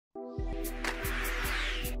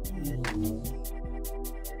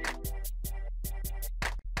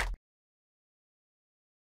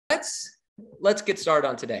Let's get started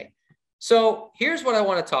on today. So here's what I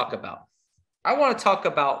want to talk about. I want to talk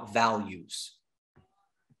about values.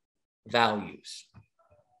 Values.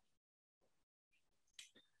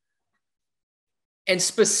 And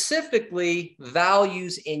specifically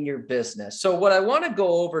values in your business. So what I want to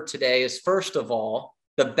go over today is, first of all,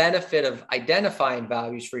 the benefit of identifying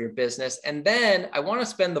values for your business. And then I want to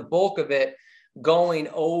spend the bulk of it going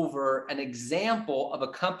over an example of a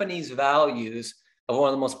company's values of one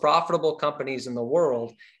of the most profitable companies in the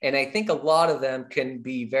world. And I think a lot of them can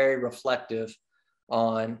be very reflective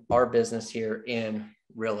on our business here in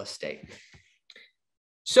real estate.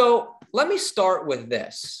 So let me start with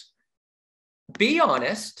this. Be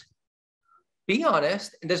honest. Be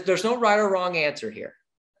honest. And there's no right or wrong answer here.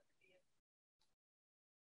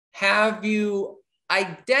 Have you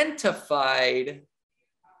identified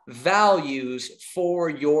values for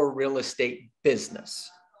your real estate business?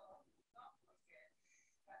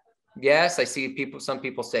 Yes, I see people, some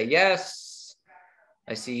people say yes.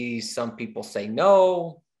 I see some people say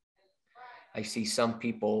no. I see some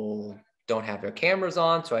people don't have their cameras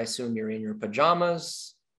on, so I assume you're in your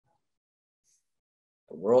pajamas.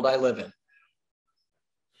 The world I live in.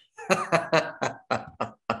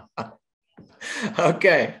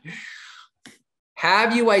 Okay.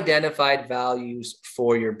 Have you identified values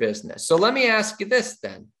for your business? So let me ask you this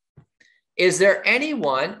then. Is there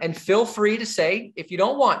anyone, and feel free to say if you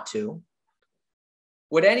don't want to,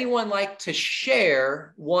 would anyone like to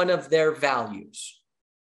share one of their values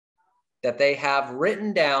that they have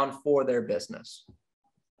written down for their business?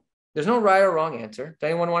 There's no right or wrong answer. Does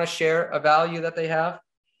anyone want to share a value that they have?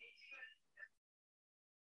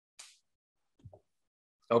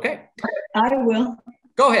 Okay. I will.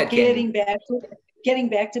 Go ahead, Getting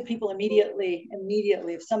back to people immediately.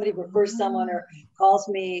 If somebody refers someone or calls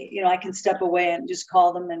me, I can step away and just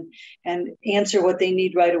call them and answer what they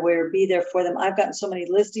need right away or be there for them. I've gotten so many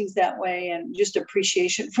listings that way and just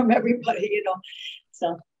appreciation from everybody,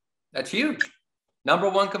 So that's huge. Number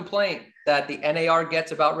one complaint that the NAR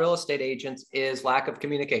gets about real estate agents is lack of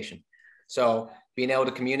communication. So being able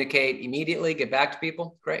to communicate immediately, get back to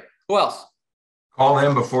people, great. Who else? Call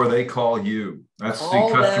them before they call you. That's the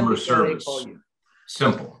customer service.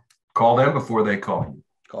 Simple. Call them before they call you.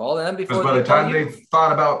 Call them before they call you. Because by the time they've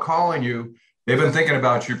thought about calling you, they've been thinking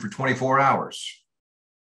about you for 24 hours.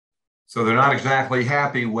 So they're not exactly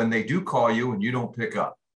happy when they do call you and you don't pick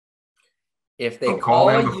up. If they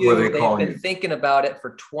call you, they've been thinking about it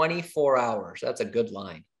for 24 hours. That's a good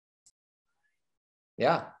line.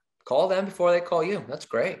 Yeah. Call them before they call you. That's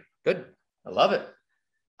great. Good. I love it.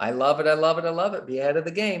 I love it. I love it. I love it. Be ahead of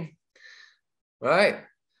the game. All right.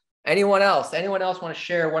 Anyone else? Anyone else want to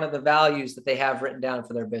share one of the values that they have written down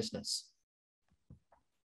for their business?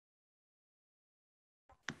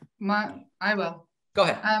 I will. Go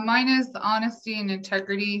ahead. Mine is honesty and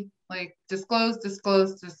integrity. Like disclose.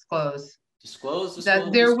 That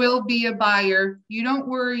there will be a buyer. You don't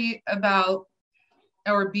worry about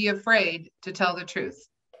or be afraid to tell the truth.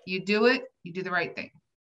 You do it. You do the right thing.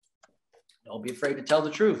 Don't be afraid to tell the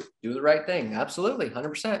truth. Do the right thing. Absolutely.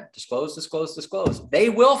 100%. Disclose. They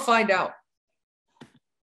will find out.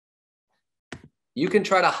 You can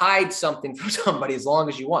try to hide something from somebody as long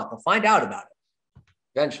as you want. They'll find out about it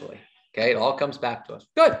eventually. Okay. It all comes back to us.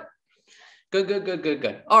 Good.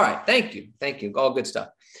 All right. Thank you. All good stuff.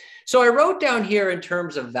 So I wrote down here in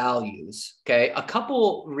terms of values, okay, a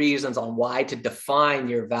couple reasons on why to define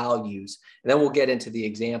your values. And then we'll get into the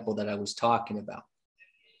example that I was talking about.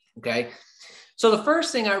 Okay. So the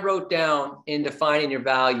first thing I wrote down in defining your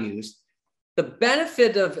values, the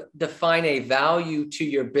benefit of defining a value to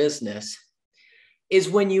your business is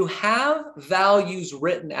when you have values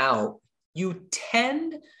written out, you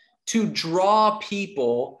tend to draw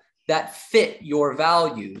people that fit your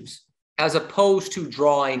values as opposed to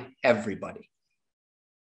drawing everybody.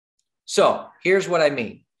 So here's what I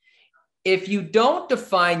mean. If you don't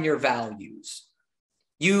define your values,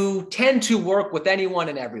 you tend to work with anyone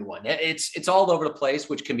and everyone. It's all over the place,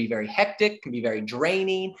 which can be very hectic, can be very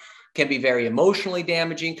draining, can be very emotionally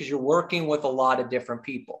damaging because you're working with a lot of different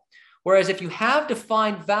people. Whereas if you have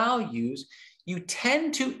defined values, you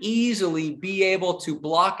tend to easily be able to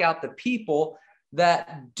block out the people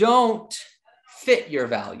that don't fit your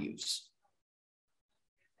values.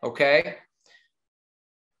 Okay?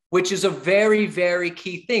 Which is a very, very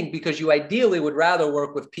key thing because you ideally would rather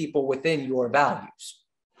work with people within your values.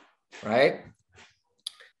 Right?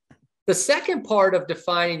 The second part of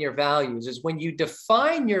defining your values is when you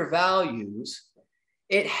define your values,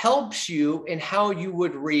 it helps you in how you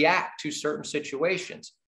would react to certain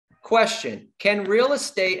situations. Question, can real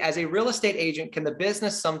estate, as a real estate agent, can the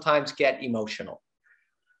business sometimes get emotional?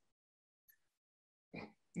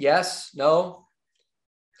 Yes, no?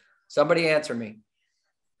 Somebody answer me.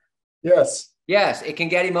 Yes. Yes, it can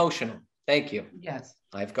get emotional. Thank you. Yes.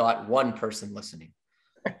 I've got one person listening,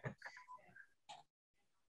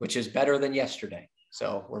 which is better than yesterday.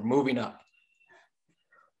 So we're moving up.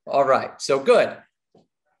 All right, so good.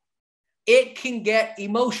 It can get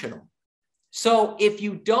emotional. So if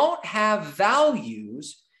you don't have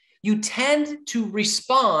values, you tend to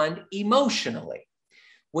respond emotionally.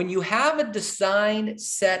 When you have a designed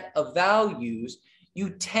set of values, you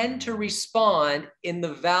tend to respond in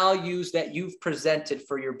the values that you've presented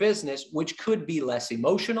for your business, which could be less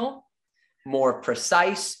emotional, more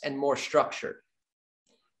precise, and more structured.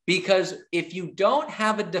 Because if you don't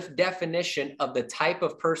have a definition of the type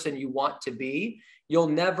of person you want to be, you'll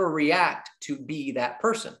never react to be that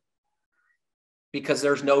person. Because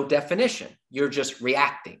there's no definition. You're just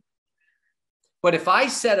reacting. But if I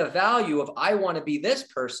set a value of I want to be this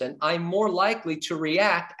person, I'm more likely to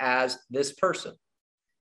react as this person.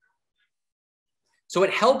 So it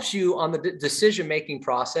helps you on the decision-making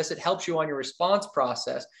process. It helps you on your response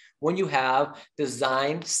process when you have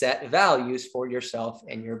designed set values for yourself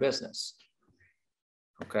and your business.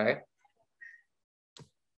 Okay.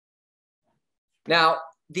 Now,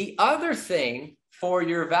 the other thing for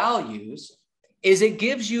your values is it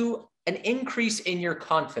gives you an increase in your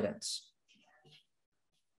confidence.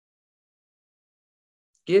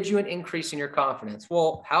 Gives you an increase in your confidence.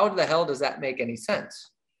 Well, how the hell does that make any sense?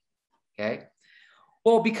 Okay.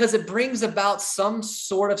 Well, because it brings about some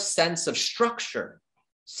sort of sense of structure,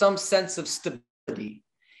 some sense of stability.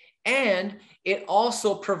 And it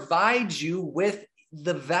also provides you with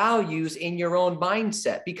the values in your own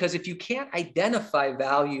mindset. Because if you can't identify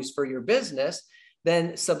values for your business,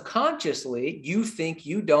 then subconsciously you think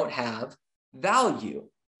you don't have value.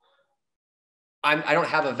 I don't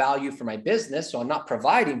have a value for my business, so I'm not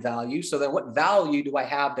providing value. So then what value do I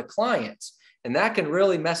have to clients? And that can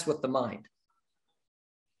really mess with the mind.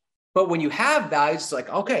 But when you have values, it's like,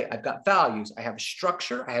 okay, I've got values. I have a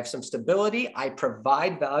structure. I have some stability. I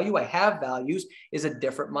provide value. I have values is a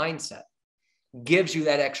different mindset. Gives you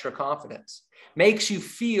that extra confidence. Makes you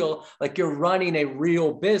feel like you're running a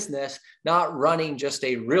real business, not running just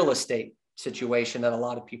a real estate situation that a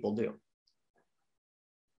lot of people do.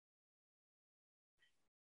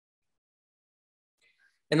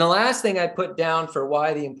 And the last thing I put down for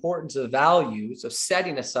why the importance of values, of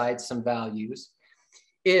setting aside some values,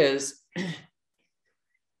 is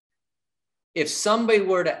if somebody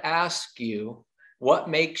were to ask you what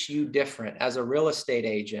makes you different as a real estate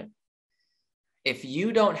agent, if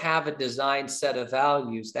you don't have a designed set of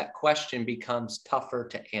values, that question becomes tougher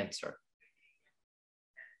to answer.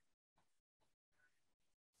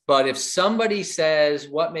 But if somebody says,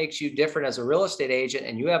 what makes you different as a real estate agent,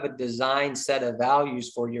 and you have a designed set of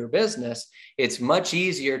values for your business, it's much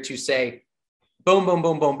easier to say, boom, boom,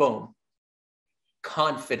 boom, boom, boom,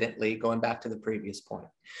 confidently, going back to the previous point.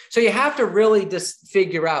 So you have to really just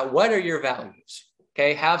figure out what are your values.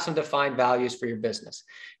 Okay, have some defined values for your business.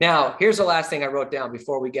 Now, here's the last thing I wrote down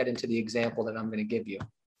before we get into the example that I'm going to give you.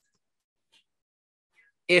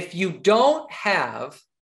 If you don't have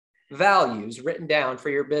values written down for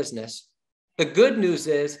your business, the good news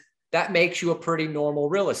is that makes you a pretty normal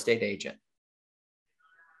real estate agent.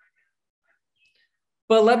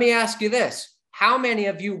 But let me ask you this. How many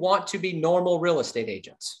of you want to be normal real estate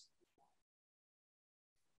agents?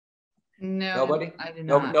 No, Nobody? I do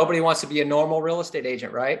not. Nobody wants to be a normal real estate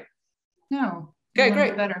agent, right? No. Okay,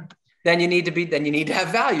 great. Better. Then you need to have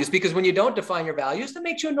values, because when you don't define your values, that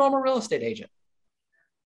makes you a normal real estate agent.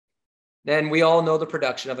 Then we all know the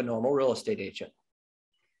production of a normal real estate agent.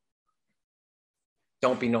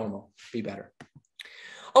 Don't be normal, be better.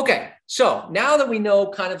 Okay, so now that we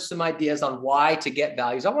know kind of some ideas on why to get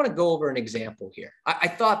values, I want to go over an example here. I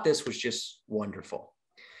thought this was just wonderful.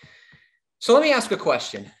 So let me ask a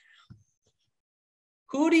question.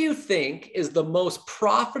 Who do you think is the most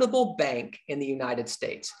profitable bank in the United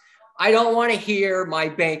States? I don't want to hear my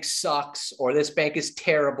bank sucks or this bank is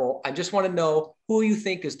terrible. I just want to know who you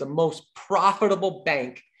think is the most profitable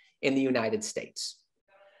bank in the United States.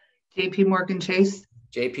 JP Morgan Chase.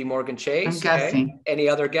 JP Morgan Chase. I'm guessing. Okay. Any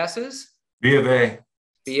other guesses? B of A.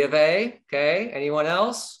 B of A. Okay. Anyone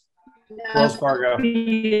else? Wells Fargo.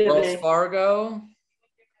 Wells Fargo.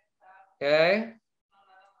 Okay.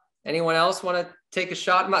 Anyone else want to take a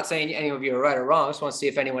shot? I'm not saying any of you are right or wrong. I just want to see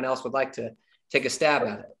if anyone else would like to take a stab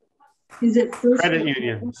at it. Is it first? Credit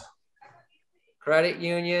unions. Credit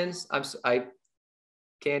unions.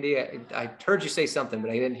 Candy, I heard you say something,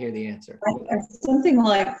 but I didn't hear the answer. Something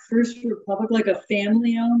like First Republic, like a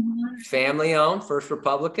family-owned one. Family-owned, First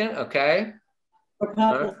Republican. Okay.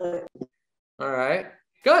 Republic. All right.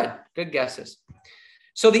 Good guesses.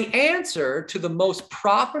 So the answer to the most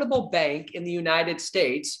profitable bank in the United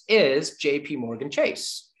States is JP Morgan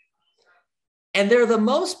Chase. And they're the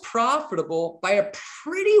most profitable by a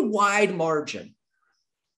pretty wide margin.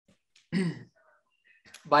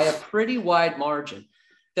 By a pretty wide margin.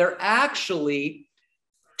 They're actually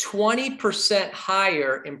 20%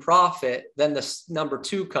 higher in profit than the number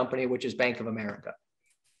 2 company, which is Bank of America.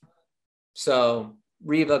 So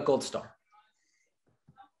Riva, Gold Star.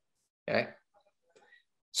 Okay.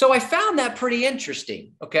 So I found that pretty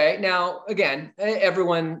interesting. Okay. Now, again,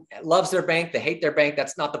 everyone loves their bank. They hate their bank.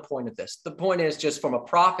 That's not the point of this. The point is just from a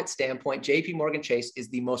profit standpoint, JP Morgan Chase is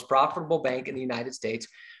the most profitable bank in the United States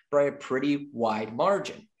by a pretty wide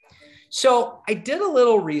margin. So I did a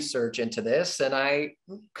little research into this and I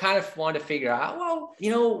kind of wanted to figure out,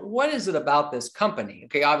 well, what is it about this company?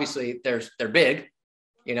 Okay. Obviously they're big.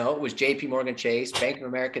 It was JP Morgan Chase, Bank of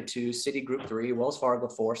America 2, Citigroup 3, Wells Fargo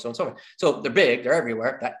 4, so on and so forth. So they're big, they're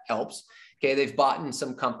everywhere. That helps. Okay, they've bought in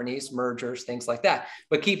some companies, mergers, things like that.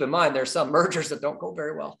 But keep in mind, there's some mergers that don't go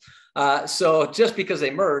very well. So just because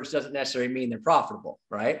they merge doesn't necessarily mean they're profitable,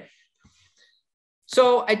 right?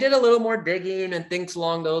 So I did a little more digging and things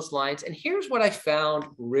along those lines. And here's what I found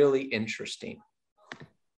really interesting.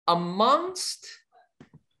 Amongst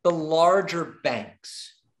the larger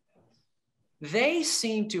banks, they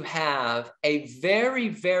seem to have a very,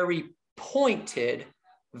 very pointed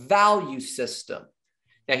value system.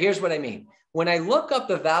 Now, here's what I mean. When I look up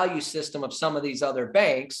the value system of some of these other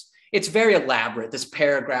banks, it's very elaborate, this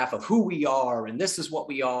paragraph of who we are, and this is what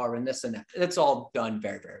we are, and this and that. It's all done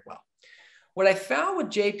very, very well. What I found with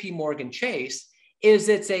JP Morgan Chase is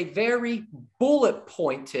it's a very bullet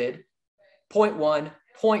pointed point 1,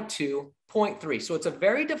 point 2, point 3. So it's a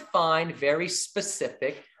very defined, very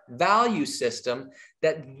specific value system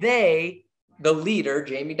that the leader,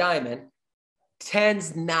 Jamie Dimon,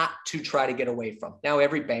 tends not to try to get away from. Now,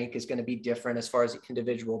 every bank is going to be different as far as the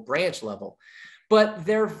individual branch level, but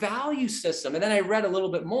their value system. And then I read a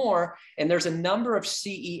little bit more, and there's a number of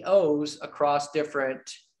CEOs across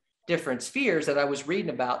different spheres that I was reading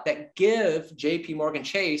about that give JP Morgan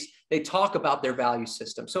Chase, they talk about their value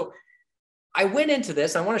system. So I went into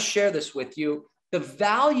this. I want to share this with you. The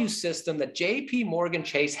value system that JP Morgan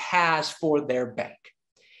Chase has for their bank.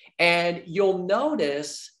 And you'll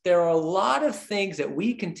notice there are a lot of things that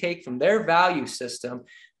we can take from their value system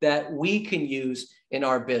that we can use in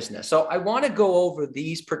our business. So I want to go over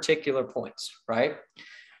these particular points, right?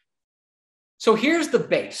 So here's the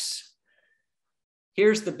base.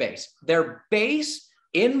 Here's the base. Their base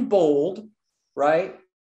in bold, right?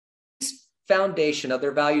 Foundation of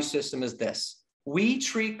their value system is this. We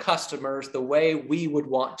treat customers the way we would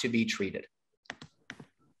want to be treated.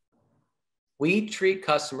 We treat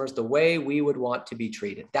customers the way we would want to be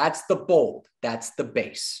treated. That's the bold. That's the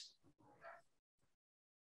base.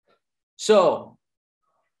 So,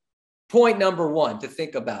 point number 1 to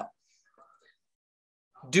think about.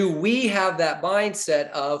 Do we have that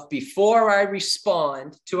mindset of before I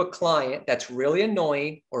respond to a client that's really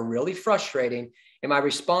annoying or really frustrating, am I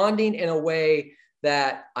responding in a way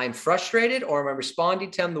that I'm frustrated, or am I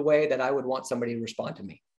responding to them the way that I would want somebody to respond to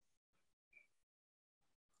me?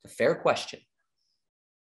 It's a fair question.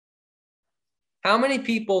 How many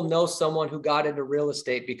people know someone who got into real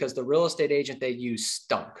estate because the real estate agent they used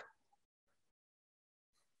stunk?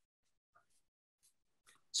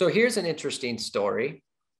 So here's an interesting story.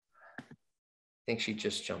 I think she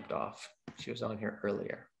just jumped off. She was on here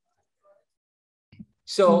earlier.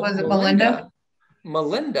 So was it Melinda?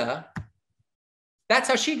 Melinda, that's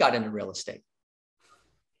how she got into real estate.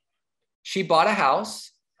 She bought a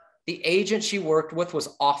house. The agent she worked with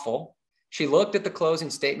was awful. She looked at the closing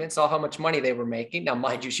statement, saw how much money they were making. Now,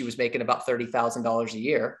 mind you, she was making about $30,000 a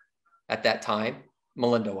year at that time.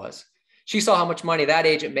 Melinda was. She saw how much money that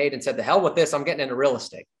agent made and said, the hell with this, I'm getting into real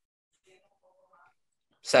estate.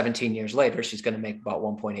 17 years later, she's going to make about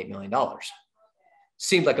 $1.8 million.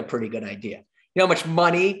 Seemed like a pretty good idea. You know how much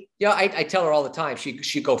money? I tell her all the time,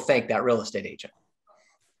 she'd go thank that real estate agent.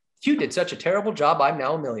 You did such a terrible job. I'm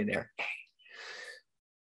now a millionaire.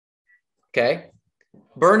 Okay.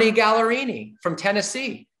 Bernie Gallerini from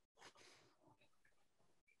Tennessee.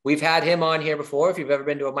 We've had him on here before. If you've ever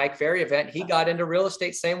been to a Mike Ferry event, he got into real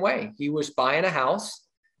estate same way. He was buying a house.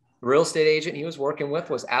 The real estate agent he was working with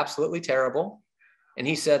was absolutely terrible. And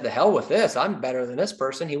he said, the hell with this. I'm better than this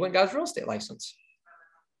person. He went and got his real estate license.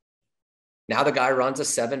 Now the guy runs a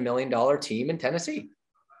 $7 million team in Tennessee.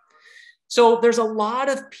 So there's a lot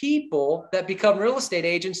of people that become real estate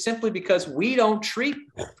agents simply because we don't treat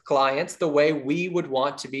clients the way we would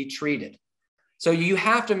want to be treated. So you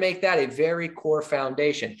have to make that a very core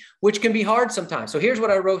foundation, which can be hard sometimes. So here's what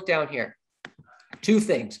I wrote down here. 2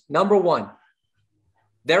 things. Number 1,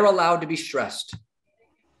 they're allowed to be stressed.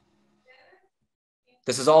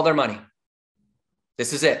 This is all their money.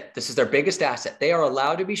 This is it. This is their biggest asset. They are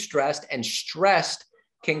allowed to be stressed, and stressed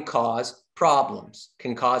can cause problems,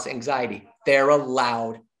 can cause anxiety. They're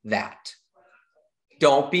allowed that.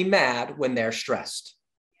 Don't be mad when they're stressed.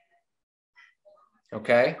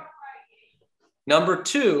 Okay? Number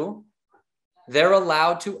 2, they're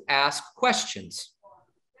allowed to ask questions.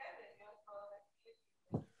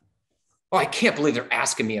 Oh, I can't believe they're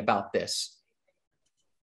asking me about this.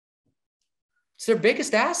 It's their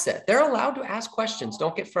biggest asset. They're allowed to ask questions.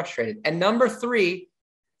 Don't get frustrated. And number 3,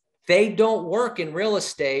 they don't work in real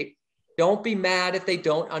estate. Don't be mad if they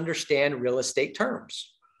don't understand real estate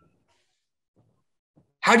terms.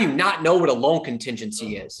 How do you not know what a loan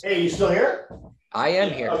contingency is? Hey, you still here? I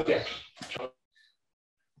am here. Okay.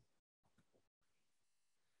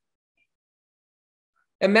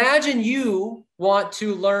 Imagine you want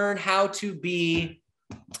to learn how to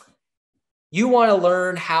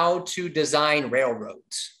design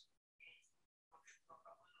railroads,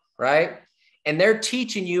 right? And they're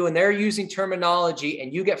teaching you and they're using terminology,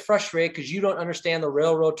 and you get frustrated because you don't understand the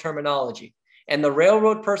railroad terminology. And the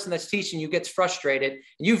railroad person that's teaching you gets frustrated, and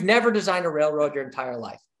you've never designed a railroad your entire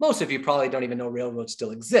life. Most of you probably don't even know railroads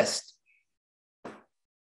still exist.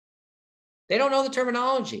 They don't know the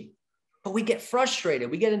terminology, but we get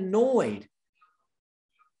frustrated. We get annoyed.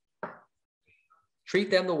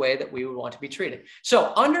 Treat them the way that we would want to be treated.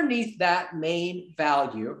 So underneath that main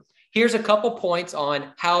value, here's a couple points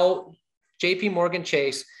on how JP Morgan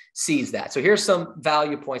Chase sees that. So here's some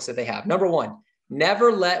value points that they have. Number 1,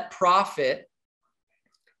 never let profit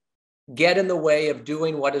get in the way of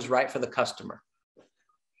doing what is right for the customer.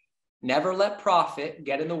 Never let profit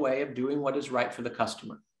get in the way of doing what is right for the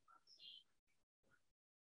customer.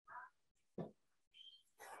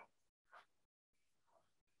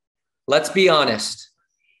 Let's be honest.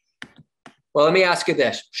 Well, let me ask you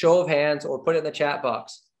this, show of hands or put it in the chat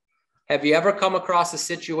box. Have you ever come across a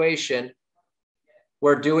situation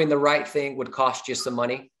where doing the right thing would cost you some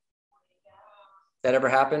money? That ever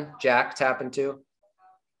happened? Jack's happened to.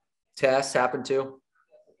 Tess happened to.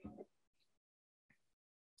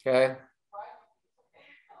 Okay.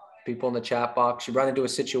 People in the chat box, you run into a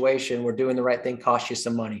situation where doing the right thing costs you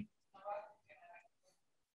some money.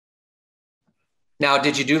 Now,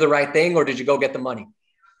 did you do the right thing or did you go get the money?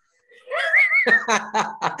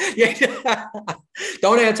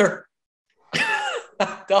 Don't answer.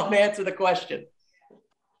 Don't answer the question.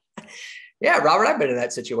 Yeah, Robert, I've been in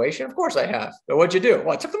that situation. Of course I have. But what'd you do?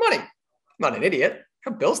 Well, I took the money. I'm not an idiot.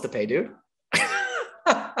 I have bills to pay, dude.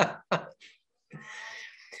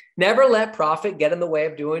 Never let profit get in the way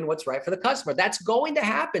of doing what's right for the customer. That's going to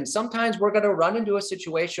happen. Sometimes we're going to run into a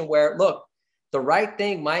situation where, look, the right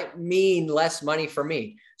thing might mean less money for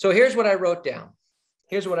me. So here's what I wrote down.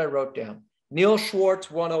 Here's what I wrote down. Neil Schwartz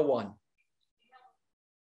 101.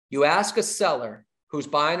 You ask a seller who's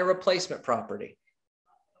buying a replacement property,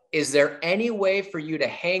 is there any way for you to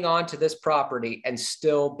hang on to this property and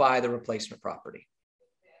still buy the replacement property?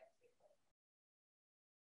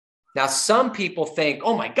 Now, some people think,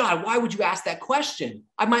 oh my God, why would you ask that question?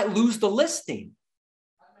 I might lose the listing.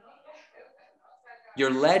 You're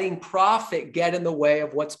letting profit get in the way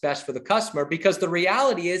of what's best for the customer, because the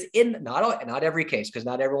reality is, in not every case, because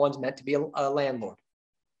not everyone's meant to be a landlord,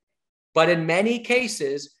 but in many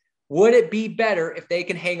cases, would it be better if they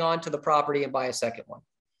can hang on to the property and buy a second one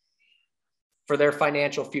for their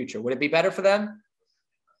financial future? Would it be better for them?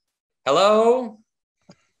 Hello?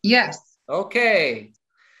 Yes. Okay.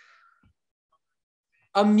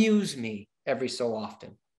 Amuse me every so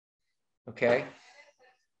often. Okay.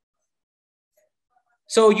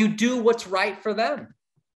 So you do what's right for them.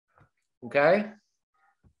 Okay.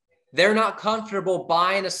 They're not comfortable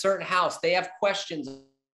buying a certain house. They have questions.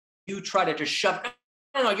 You try to just shove,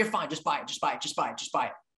 no, you're fine. Just buy it. Just buy it. Just buy it. Just buy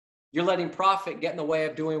it. You're letting profit get in the way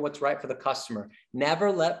of doing what's right for the customer.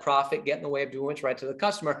 Never let profit get in the way of doing what's right to the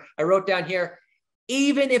customer. I wrote down here,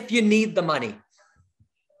 even if you need the money.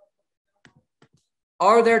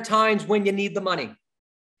 Are there times when you need the money?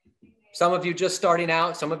 Some of you just starting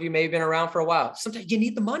out, some of you may have been around for a while. Sometimes you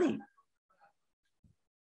need the money.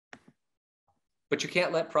 But you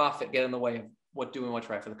can't let profit get in the way of doing what's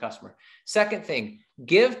right for the customer. Second thing,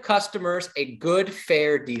 give customers a good,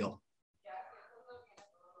 fair deal.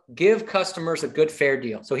 Give customers a good, fair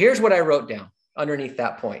deal. So here's what I wrote down underneath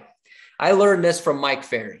that point. I learned this from Mike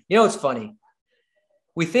Ferry. You know, it's funny.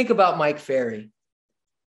 We think about Mike Ferry.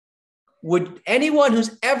 Would anyone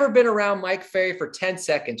who's ever been around Mike Ferry for 10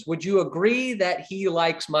 seconds, would you agree that he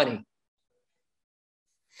likes money?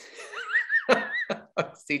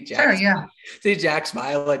 See Jack. Sure, yeah. See Jack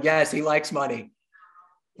smiling. Yes, he likes money.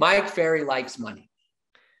 Mike Ferry likes money.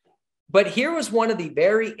 But here was one of the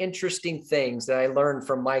very interesting things that I learned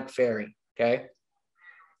from Mike Ferry, okay?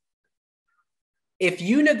 If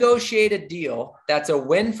you negotiate a deal that's a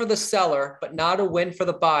win for the seller, but not a win for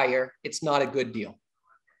the buyer, it's not a good deal.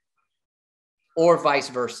 Or vice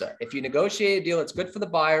versa. If you negotiate a deal that's good for the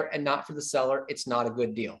buyer and not for the seller, it's not a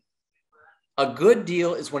good deal. A good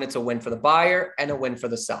deal is when it's a win for the buyer and a win for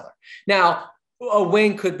the seller. Now, a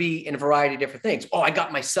win could be in a variety of different things. Oh, I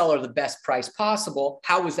got my seller the best price possible.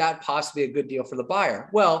 How is that possibly a good deal for the buyer?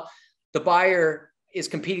 Well, the buyer is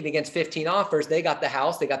competing against 15 offers. They got the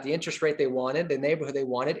house, they got the interest rate they wanted, the neighborhood they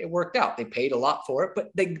wanted. It worked out. They paid a lot for it,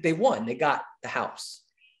 but they won. They got the house.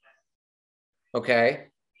 Okay.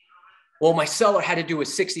 Well, my seller had to do a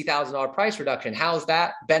 $60,000 price reduction. How's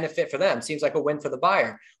that benefit for them? Seems like a win for the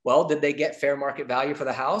buyer. Well, did they get fair market value for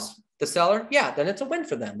the house? The seller? Yeah, then it's a win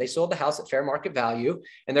for them. They sold the house at fair market value,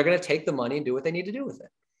 and they're going to take the money and do what they need to do with it.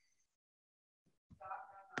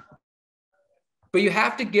 But you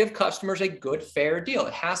have to give customers a good, fair deal.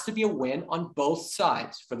 It has to be a win on both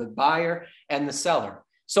sides for the buyer and the seller.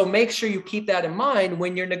 So make sure you keep that in mind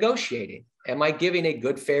when you're negotiating. Am I giving a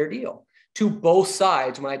good, fair deal to both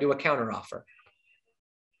sides when I do a counteroffer?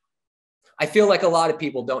 I feel like a lot of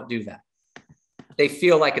people don't do that. They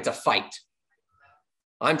feel like it's a fight.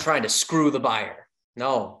 I'm trying to screw the buyer.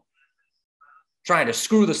 No. Trying to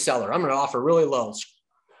screw the seller. I'm going to offer really low.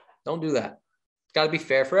 Don't do that. It's got to be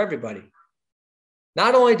fair for everybody.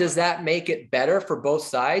 Not only does that make it better for both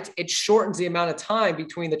sides, it shortens the amount of time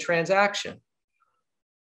between the transaction.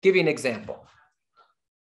 Give you an example.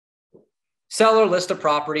 Seller lists a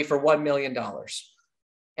property for $1 million,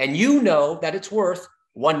 and you know that it's worth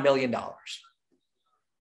 $1 million.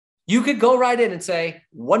 You could go right in and say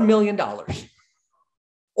 $1 million.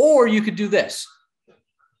 Or you could do this.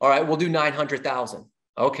 All right, we'll do 900,000.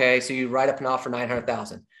 Okay, so you write up an offer for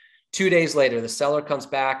 900,000. 2 days later, the seller comes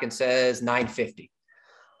back and says 950.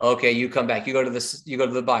 Okay, you come back. You go to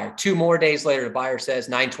the buyer. 2 more days later, the buyer says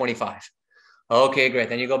 925. Okay, great.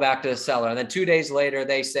 Then you go back to the seller. And then 2 days later,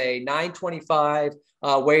 they say 925,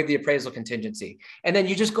 waive the appraisal contingency. And then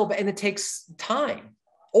you just go back, and it takes time.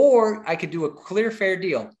 Or I could do a clear, fair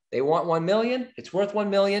deal. They want 1 million. It's worth 1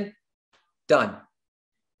 million. Done.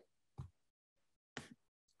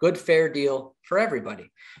 Good, fair deal for everybody.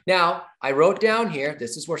 Now, I wrote down here,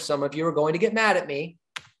 this is where some of you are going to get mad at me.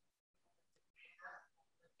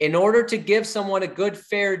 In order to give someone a good,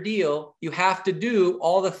 fair deal, you have to do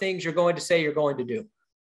all the things you're going to say you're going to do.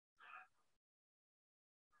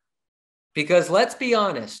 Because let's be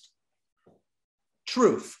honest,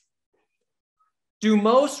 truth. Do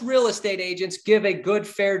most real estate agents give a good,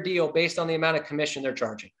 fair deal based on the amount of commission they're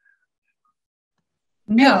charging?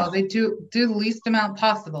 No, they do the least amount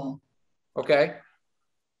possible. Okay.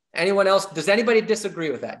 Anyone else? Does anybody disagree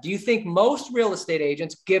with that? Do you think most real estate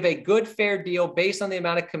agents give a good, fair deal based on the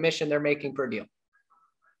amount of commission they're making per deal?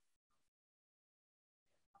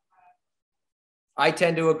 I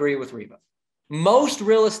tend to agree with Reba. Most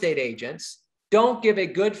real estate agents don't give a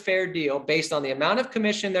good, fair deal based on the amount of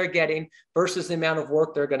commission they're getting versus the amount of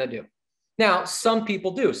work they're going to do. Now, some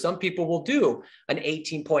people do. Some people will do an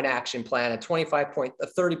 18-point action plan, a 25-point, a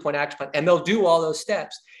 30-point action plan, and they'll do all those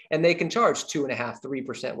steps, and they can charge 2.5%,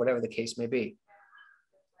 3%, whatever the case may be.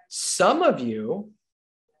 Some of you,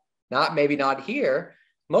 maybe not here,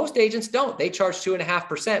 most agents don't. They charge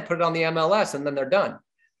 2.5%, put it on the MLS, and then they're done.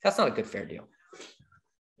 That's not a good, fair deal.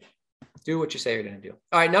 Do what you say you're going to do.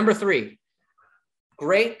 All right, number 3,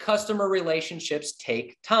 great customer relationships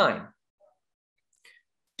take time.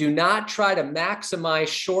 Do not try to maximize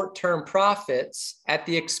short-term profits at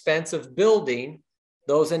the expense of building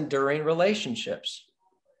those enduring relationships.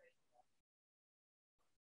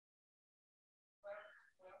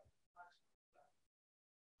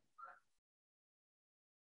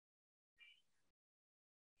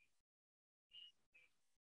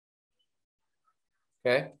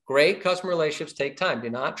 Okay, great customer relationships take time. Do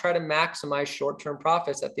not try to maximize short-term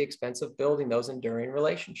profits at the expense of building those enduring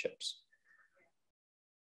relationships.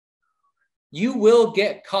 You will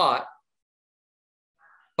get caught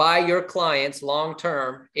by your clients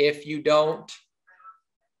long-term if you don't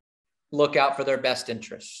look out for their best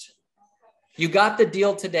interests. You got the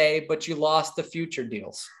deal today, but you lost the future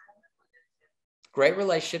deals. Great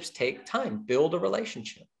relationships take time. Build a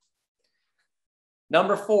relationship.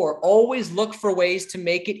 Number 4, always look for ways to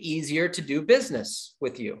make it easier to do business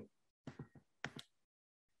with you.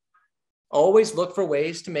 Always look for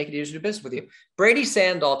ways to make it easier to do business with you. Brady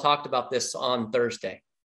Sandahl talked about this on Thursday.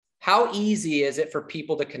 How easy is it for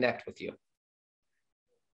people to connect with you?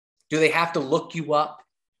 Do they have to look you up?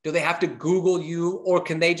 Do they have to Google you? Or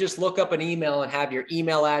can they just look up an email and have your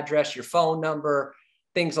email address, your phone number,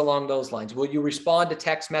 things along those lines? Will you respond to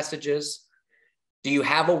text messages? Do you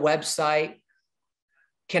have a website?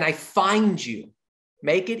 Can I find you?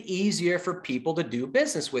 Make it easier for people to do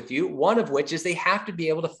business with you, one of which is they have to be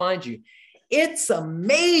able to find you. It's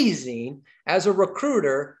amazing as a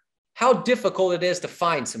recruiter how difficult it is to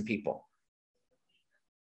find some people.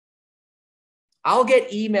 I'll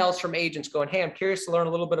get emails from agents going, hey, I'm curious to learn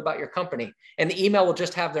a little bit about your company. And the email will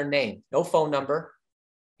just have their name, no phone number.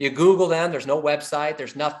 You Google them, there's no website,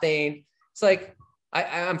 there's nothing. It's like,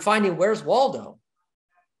 I'm finding, where's Waldo?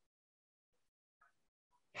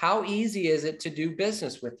 How easy is it to do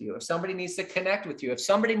business with you? If somebody needs to connect with you, if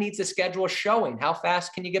somebody needs to schedule a showing, how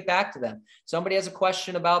fast can you get back to them? Somebody has a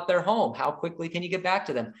question about their home, how quickly can you get back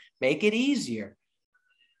to them? Make it easier.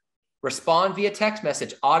 Respond via text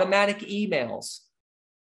message, automatic emails,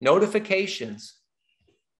 notifications.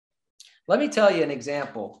 Let me tell you an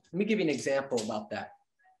example. Let me give you an example about that.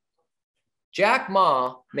 Jack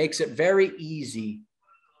Ma makes it very easy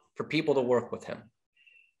for people to work with him.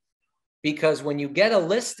 Because when you get a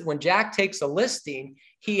list, when Jack takes a listing,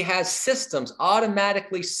 he has systems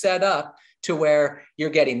automatically set up to where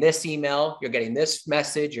you're getting this email, you're getting this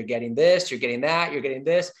message, you're getting this, you're getting that, you're getting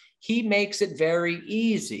this. He makes it very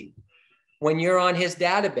easy. When you're on his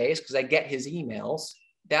database, because I get his emails,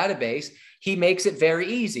 database, he makes it very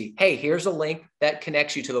easy. Hey, here's a link that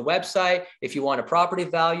connects you to the website. If you want a property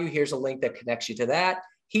value, here's a link that connects you to that.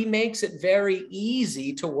 He makes it very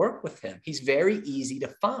easy to work with him. He's very easy to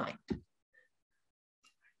find.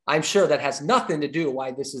 I'm sure that has nothing to do with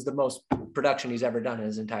why this is the most production he's ever done in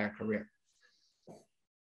his entire career.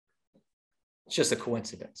 It's just a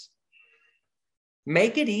coincidence.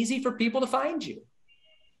 Make it easy for people to find you.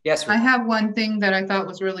 Yes. I have one thing that I thought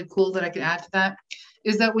was really cool that I could add to that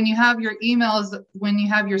is that when you have your emails, when you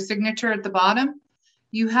have your signature at the bottom,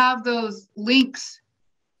 you have those links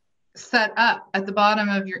set up at the bottom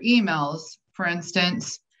of your emails, for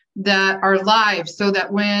instance, that are live so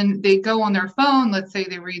that when they go on their phone, let's say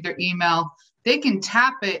they read their email, they can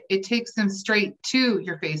tap it. It takes them straight to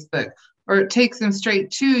your Facebook, or it takes them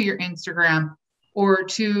straight to your Instagram, or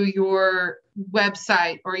to your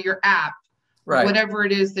website or your app, right, or whatever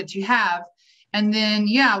it is that you have. And then,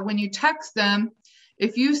 yeah, when you text them,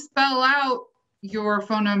 if you spell out your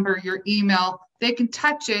phone number, your email, they can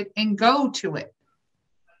touch it and go to it.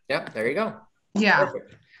 Yep, there you go. Yeah.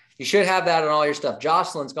 Perfect. You should have that on all your stuff.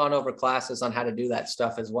 Jocelyn's gone over classes on how to do that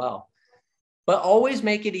stuff as well. But always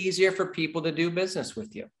make it easier for people to do business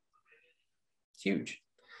with you. It's huge.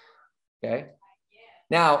 Okay.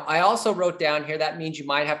 Now, I also wrote down here, that means you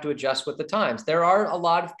might have to adjust with the times. There are a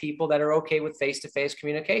lot of people that are okay with face-to-face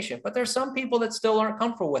communication, but there's some people that still aren't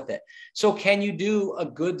comfortable with it. So can you do a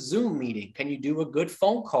good Zoom meeting? Can you do a good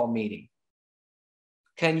phone call meeting?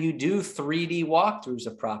 Can you do 3D walkthroughs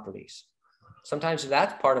of properties? Sometimes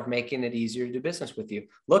that's part of making it easier to do business with you.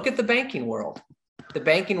 Look at the banking world. The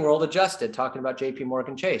banking world adjusted, talking about JP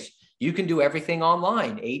Morgan Chase. You can do everything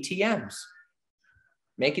online, ATMs.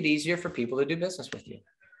 Make it easier for people to do business with you.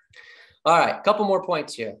 All right, a couple more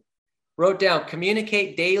points here. Wrote down,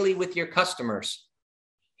 communicate daily with your customers.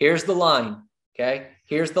 Here's the line, okay?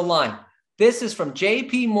 Here's the line. This is from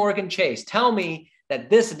JP Morgan Chase. Tell me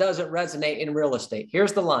that this doesn't resonate in real estate.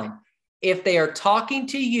 Here's the line. If they are talking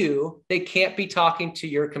to you, they can't be talking to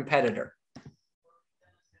your competitor.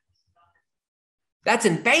 That's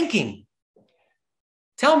in banking.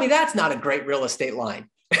 Tell me that's not a great real estate line.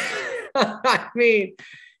 I mean,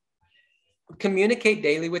 communicate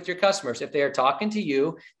daily with your customers. If they are talking to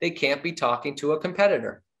you, they can't be talking to a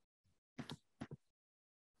competitor.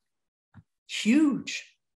 Huge.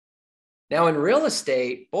 Now in real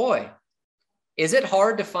estate, boy, is it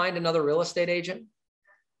hard to find another real estate agent?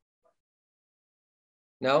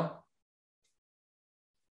 No?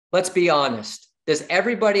 Let's be honest. Does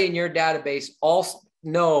everybody in your database also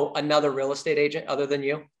know another real estate agent other than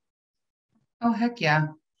you? Oh, heck yeah.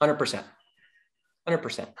 100%.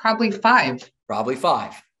 100%. Probably 5. Probably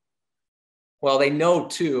 5. Well, they know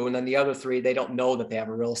 2, and then the other 3, they don't know that they have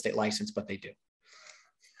a real estate license, but they do.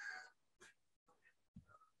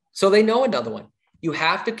 So they know another one. You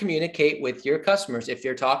have to communicate with your customers. If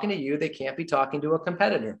they're talking to you, they can't be talking to a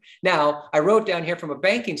competitor. Now, I wrote down here from a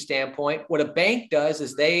banking standpoint, what a bank does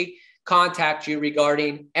is they contact you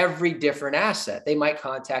regarding every different asset. They might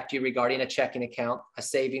contact you regarding a checking account, a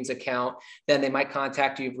savings account. Then they might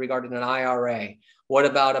contact you regarding an IRA. What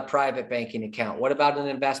about a private banking account? What about an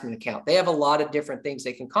investment account? They have a lot of different things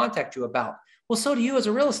they can contact you about. Well, so do you as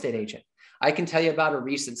a real estate agent. I can tell you about a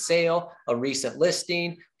recent sale, a recent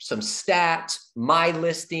listing, some stats, my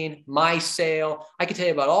listing, my sale. I can tell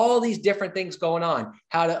you about all these different things going on,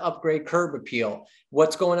 how to upgrade curb appeal,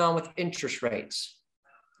 what's going on with interest rates.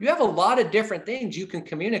 You have a lot of different things you can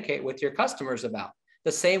communicate with your customers about,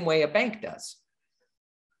 the same way a bank does.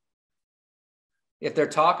 If they're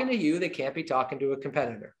talking to you, they can't be talking to a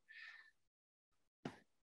competitor.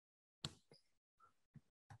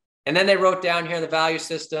 And then they wrote down here the value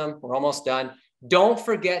system. We're almost done. Don't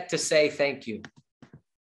forget to say thank you.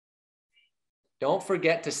 Don't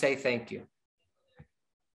forget to say thank you.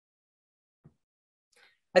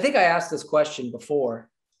 I think I asked this question before.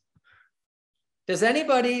 Does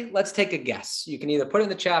anybody, let's take a guess. You can either put it in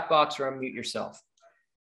the chat box or unmute yourself.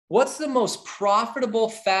 What's the most profitable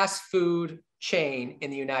fast food chain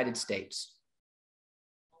in the United States?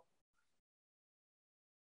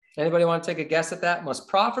 Anybody want to take a guess at that? Most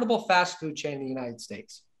profitable fast food chain in the United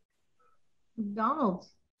States?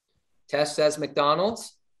 McDonald's. Tess says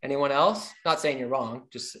McDonald's. Anyone else? Not saying you're wrong.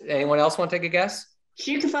 Just anyone else want to take a guess?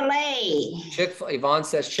 Chick-fil-A. Yvonne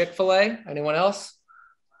says Chick-fil-A. Anyone else?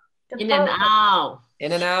 In-N-Out.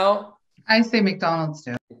 In-N-Out. I say McDonald's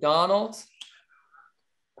too. McDonald's.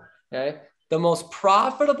 Okay. The most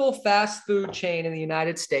profitable fast food chain in the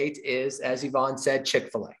United States is, as Yvonne said,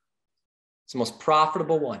 Chick-fil-A. It's the most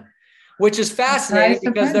profitable one, which is fascinating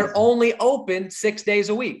because they're only open 6 days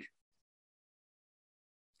a week.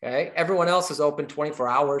 Okay. Everyone else is open 24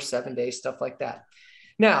 hours, 7 days, stuff like that.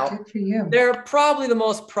 Now, they're probably the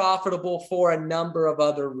most profitable for a number of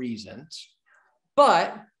other reasons,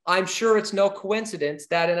 but I'm sure it's no coincidence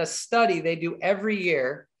that in a study they do every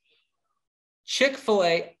year,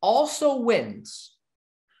 Chick-fil-A also wins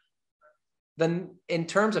in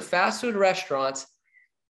terms of fast food restaurants,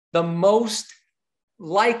 the most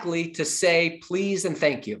likely to say please and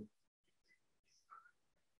thank you.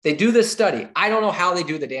 They do this study. I don't know how they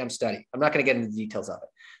do the damn study. I'm not going to get into the details of it,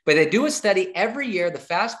 but they do a study every year, the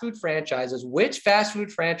fast food franchises, which fast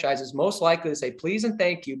food franchise is most likely to say please and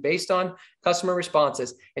thank you based on customer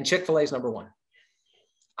responses, and Chick-fil-A is number one.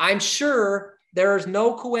 I'm sure there is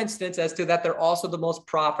no coincidence as to that they're also the most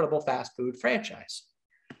profitable fast food franchise.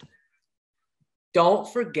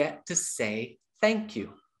 Don't forget to say thank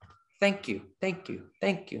you. Thank you, thank you,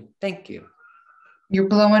 thank you, thank you. You're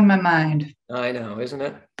blowing my mind. I know, isn't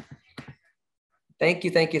it? Thank you,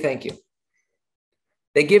 thank you, thank you.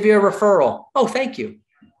 They give you a referral. Oh, thank you.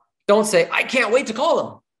 Don't say, I can't wait to call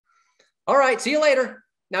them. All right, see you later.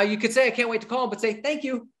 Now you could say, I can't wait to call them, but say, thank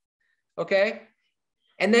you. Okay.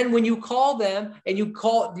 And then when you call them and you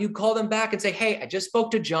call them back and say, hey, I just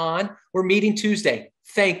spoke to John. We're meeting Tuesday.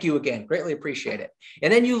 Thank you again. Greatly appreciate it.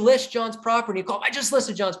 And then you list John's property. You call, I just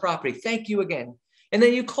listed John's property. Thank you again. And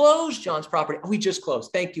then you close John's property. Oh, we just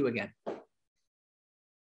closed. Thank you again.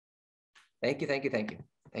 Thank you, thank you, thank you.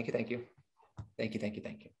 Thank you, thank you. Thank you, thank you,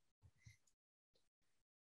 thank you.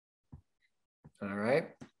 All right.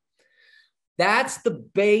 That's the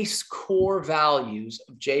base core values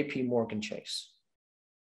of JP Morgan Chase.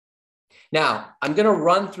 Now, I'm going to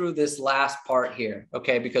run through this last part here,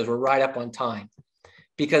 okay, because we're right up on time.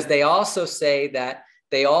 Because they also say that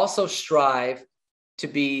they also strive to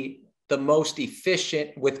be the most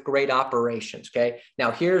efficient with great operations, okay?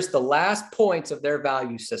 Now, here's the last points of their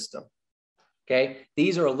value system, okay?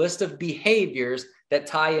 These are a list of behaviors that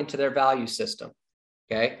tie into their value system,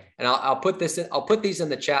 okay? And I'll put these in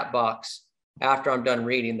the chat box after I'm done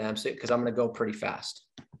reading them, because I'm going to go pretty fast,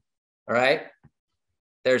 all right?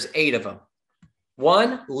 There's 8 of them.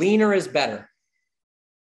 1, leaner is better.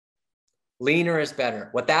 Leaner is better.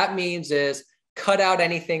 What that means is cut out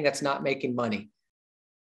anything that's not making money.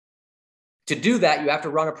 To do that, you have to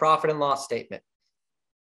run a profit and loss statement.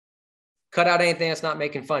 Cut out anything that's not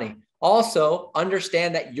making money. Also,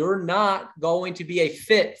 understand that you're not going to be a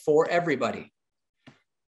fit for everybody.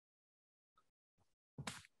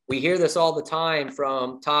 We hear this all the time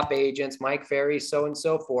from top agents, Mike Ferry, so and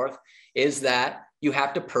so forth, is that you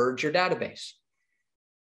have to purge your database.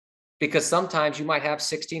 Because sometimes you might have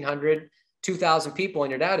 1,600, 2,000 people in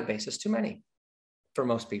your database. It's too many for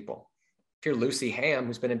most people. If you're Lucy Ham,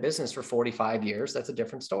 who's been in business for 45 years, that's a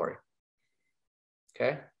different story.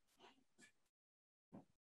 Okay.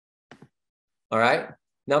 All right.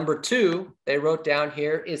 Number 2, they wrote down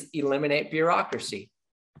here is eliminate bureaucracy.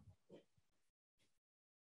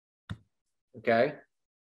 Okay.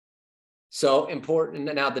 So important.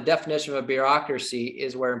 Now, the definition of a bureaucracy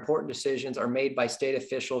is where important decisions are made by state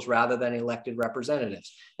officials rather than elected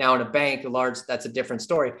representatives. Now, in a bank, that's a different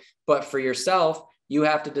story. But for yourself, you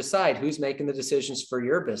have to decide who's making the decisions for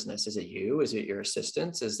your business. Is it you? Is it your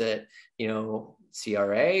assistants? Is it,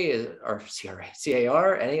 CRA or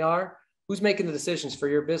CAR, NAR? Who's making the decisions for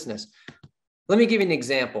your business? Let me give you an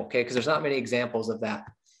example, okay? Because there's not many examples of that.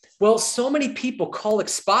 Well, so many people call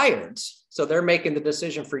expireds. So they're making the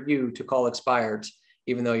decision for you to call expireds,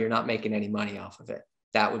 even though you're not making any money off of it.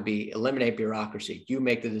 That would be eliminate bureaucracy. You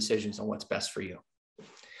make the decisions on what's best for you.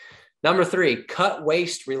 Number 3, cut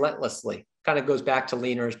waste relentlessly. Kind of goes back to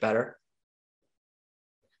leaner is better.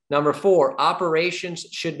 Number 4, operations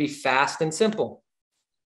should be fast and simple.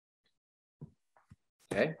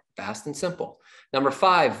 Okay, fast and simple. Number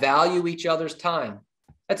 5, value each other's time.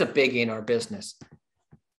 That's a biggie in our business.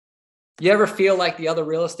 You ever feel like the other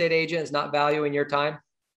real estate agent is not valuing your time?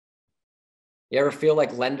 You ever feel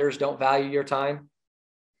like lenders don't value your time?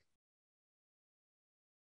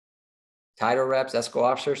 Title reps, escrow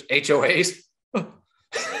officers, HOAs.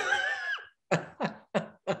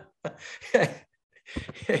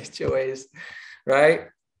 HOAs, right?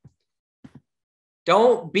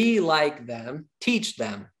 Don't be like them, teach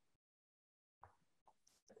them.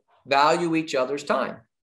 Value each other's time.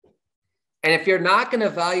 And if you're not going to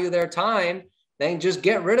value their time, then just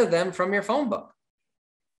get rid of them from your phone book.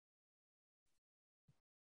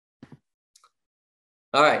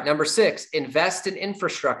 All right, number 6, invest in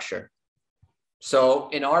infrastructure. So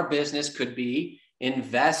in our business could be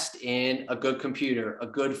invest in a good computer, a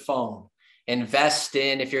good phone. Invest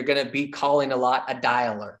in, if you're going to be calling a lot, a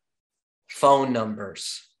dialer, phone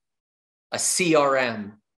numbers, a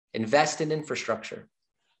CRM. Invest in infrastructure.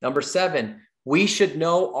 Number 7, we should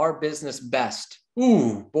know our business best.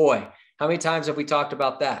 Ooh, boy, how many times have we talked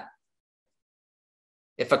about that?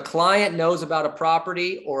 If a client knows about a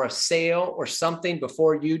property or a sale or something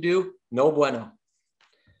before you do, no bueno.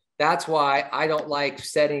 That's why I don't like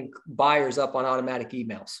setting buyers up on automatic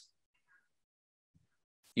emails.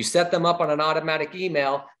 You set them up on an automatic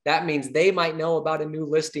email, that means they might know about a new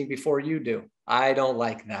listing before you do. I don't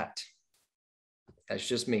like that. That's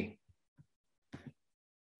just me.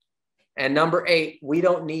 And number 8, we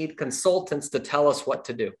don't need consultants to tell us what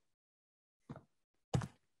to do.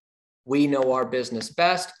 We know our business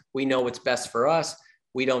best. We know what's best for us.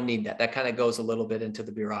 We don't need that. That kind of goes a little bit into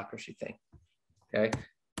the bureaucracy thing. Okay.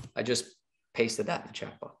 I just pasted that in the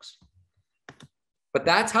chat box. But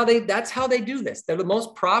that's how they do this. They're the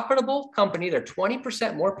most profitable company. They're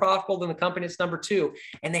 20% more profitable than the company that's number 2.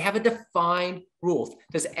 And they have a defined rules.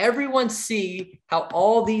 Does everyone see how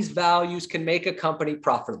all these values can make a company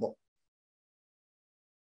profitable?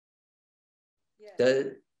 Yeah.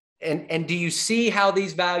 And do you see how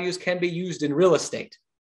these values can be used in real estate?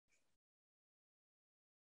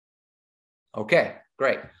 Okay,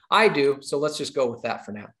 great. I do. So let's just go with that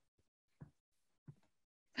for now.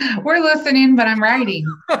 We're listening, but I'm writing.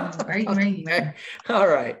 Writing. Okay. All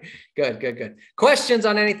right. Good. Questions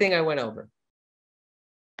on anything I went over?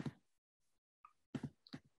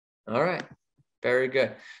 All right. Very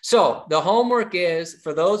good. So the homework is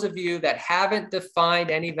for those of you that haven't defined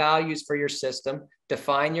any values for your system,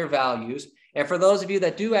 define your values. And for those of you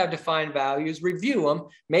that do have defined values, review them,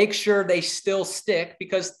 make sure they still stick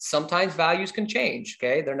because sometimes values can change.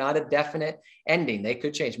 Okay. They're not a definite ending. They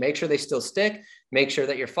could change. Make sure they still stick, make sure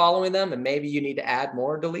that you're following them, and maybe you need to add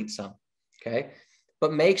more or delete some. Okay.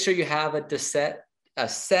 But make sure you have a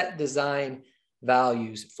set design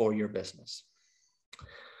values for your business.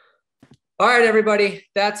 All right, everybody,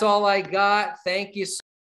 that's all I got. Thank you so